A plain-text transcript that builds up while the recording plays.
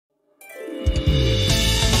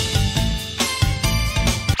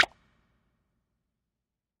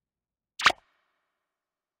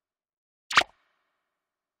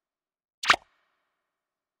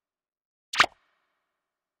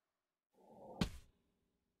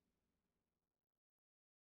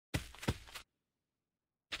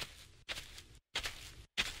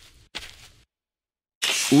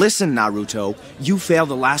Listen, Naruto, you failed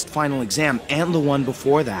the last final exam and the one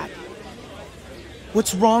before that.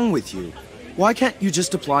 What's wrong with you? Why can't you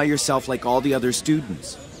just apply yourself like all the other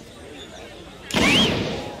students?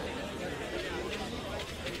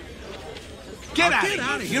 Get out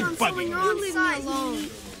of here! You're bugging me. You leave me alone.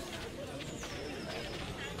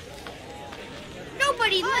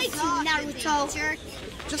 Nobody likes you, Naruto. Jerk.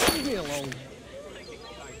 Just leave me alone.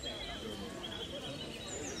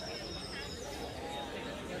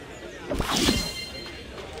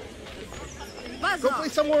 Go play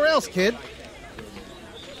somewhere else, kid.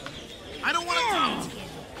 I don't want to talk to you.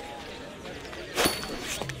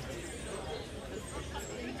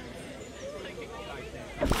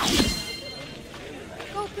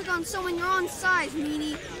 Go pick on someone your own size,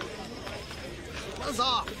 meanie. Buzz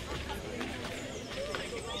off.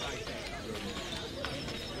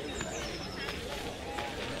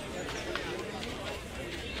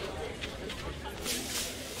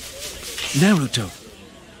 Naruto,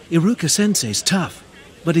 Iruka-sensei's tough,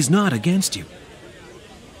 but he's not against you.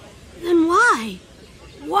 Then why?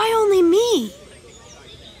 Why only me?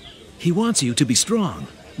 He wants you to be strong,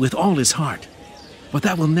 with all his heart. But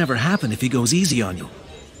that will never happen if he goes easy on you.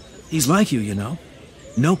 He's like you know.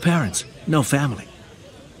 No parents, no family.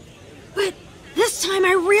 But this time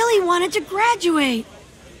I really wanted to graduate.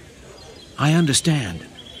 I understand.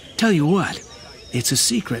 Tell you what, it's a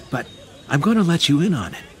secret, but I'm going to let you in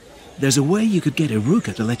on it. There's a way you could get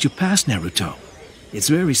Iruka to let you pass Naruto. It's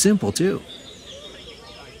very simple, too.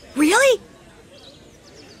 Really?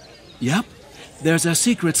 Yep. There's a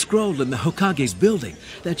secret scroll in the Hokage's building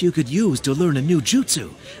that you could use to learn a new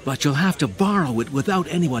jutsu, but you'll have to borrow it without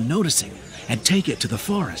anyone noticing and take it to the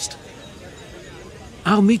forest.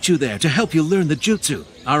 I'll meet you there to help you learn the jutsu,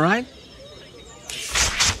 all right?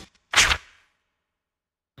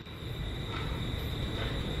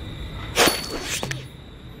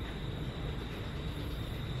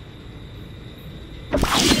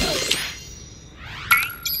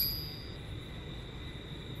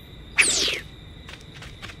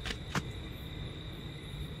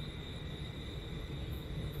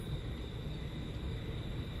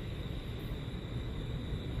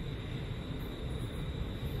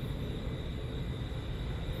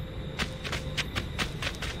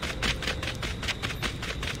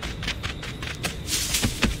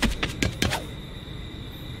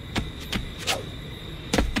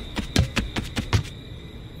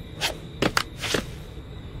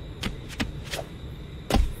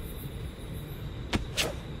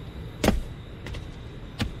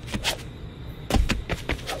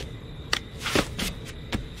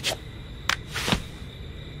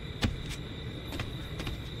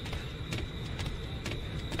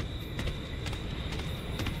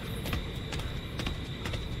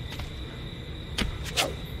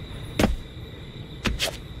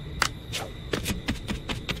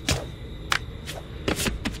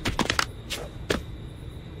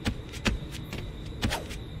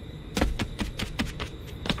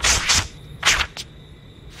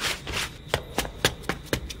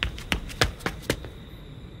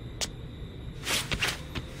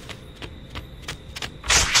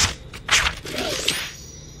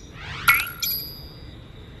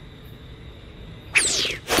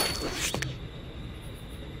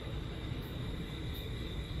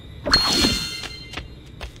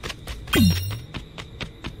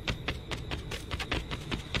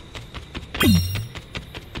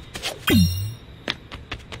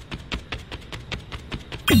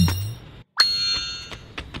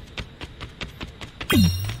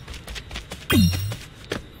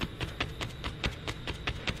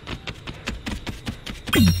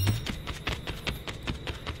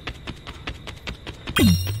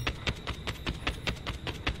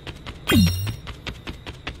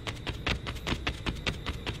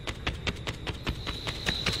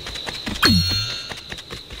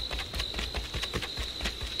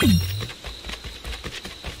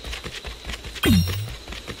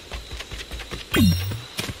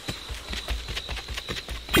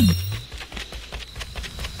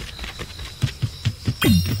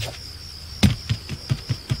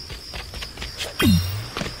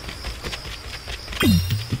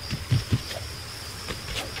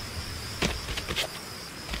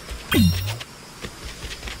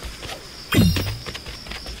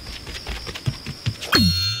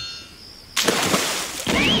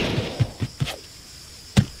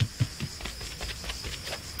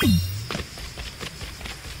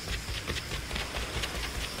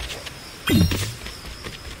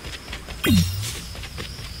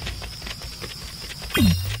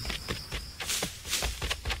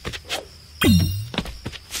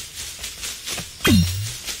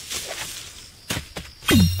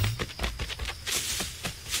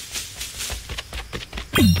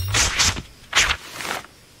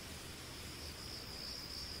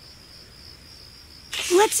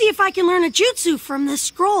 Let's see if I can learn a jutsu from this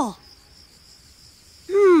scroll.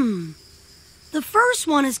 The first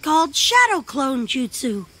one is called Shadow Clone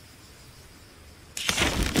Jutsu.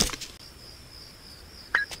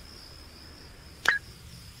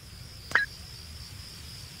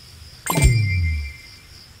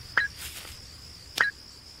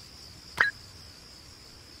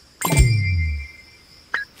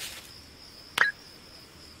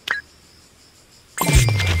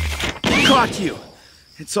 Caught you!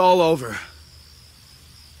 It's all over.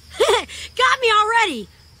 Got me already!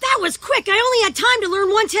 That was quick! I only had time to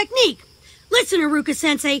learn one technique! Listen,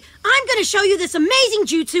 Haruka-sensei, I'm gonna show you this amazing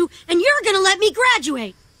jutsu, and you're gonna let me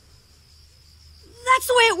graduate! That's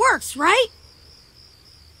the way it works, right?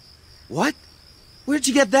 What? Where'd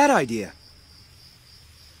you get that idea?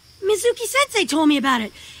 Mizuki-sensei told me about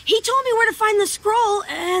it. He told me where to find the scroll,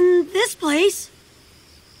 and this place.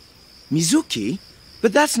 Mizuki?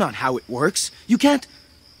 But that's not how it works. You can't...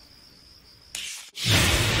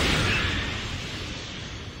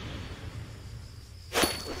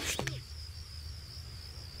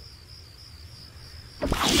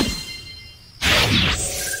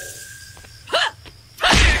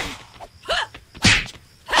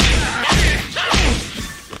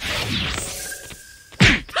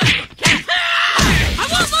 I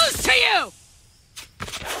won't lose to you!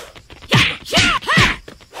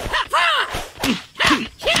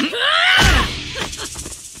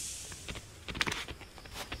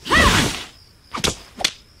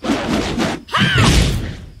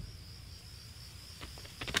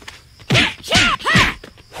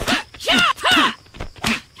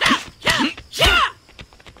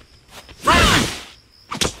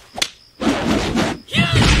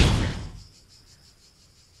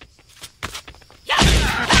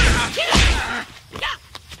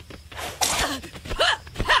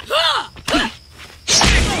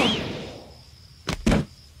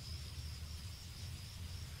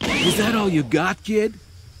 Is that all you got, kid?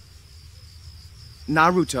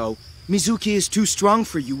 Naruto, Mizuki is too strong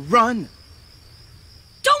for you. Run!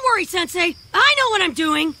 Don't worry, Sensei. I know what I'm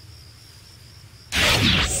doing.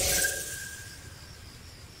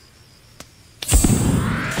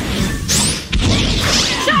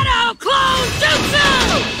 Shadow Clone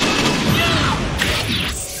Jutsu!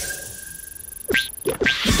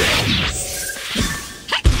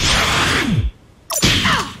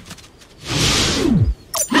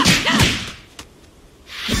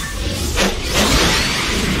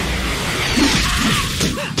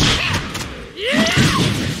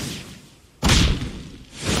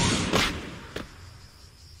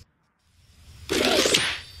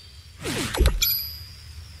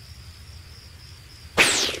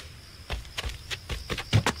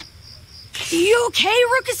 You okay,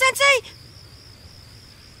 Ruka-sensei?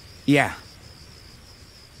 Yeah.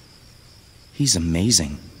 He's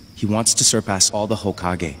amazing. He wants to surpass all the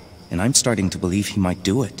Hokage, and I'm starting to believe he might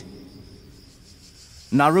do it.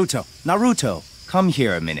 Naruto, come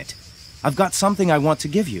here a minute. I've got something I want to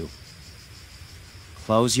give you.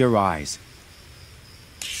 Close your eyes.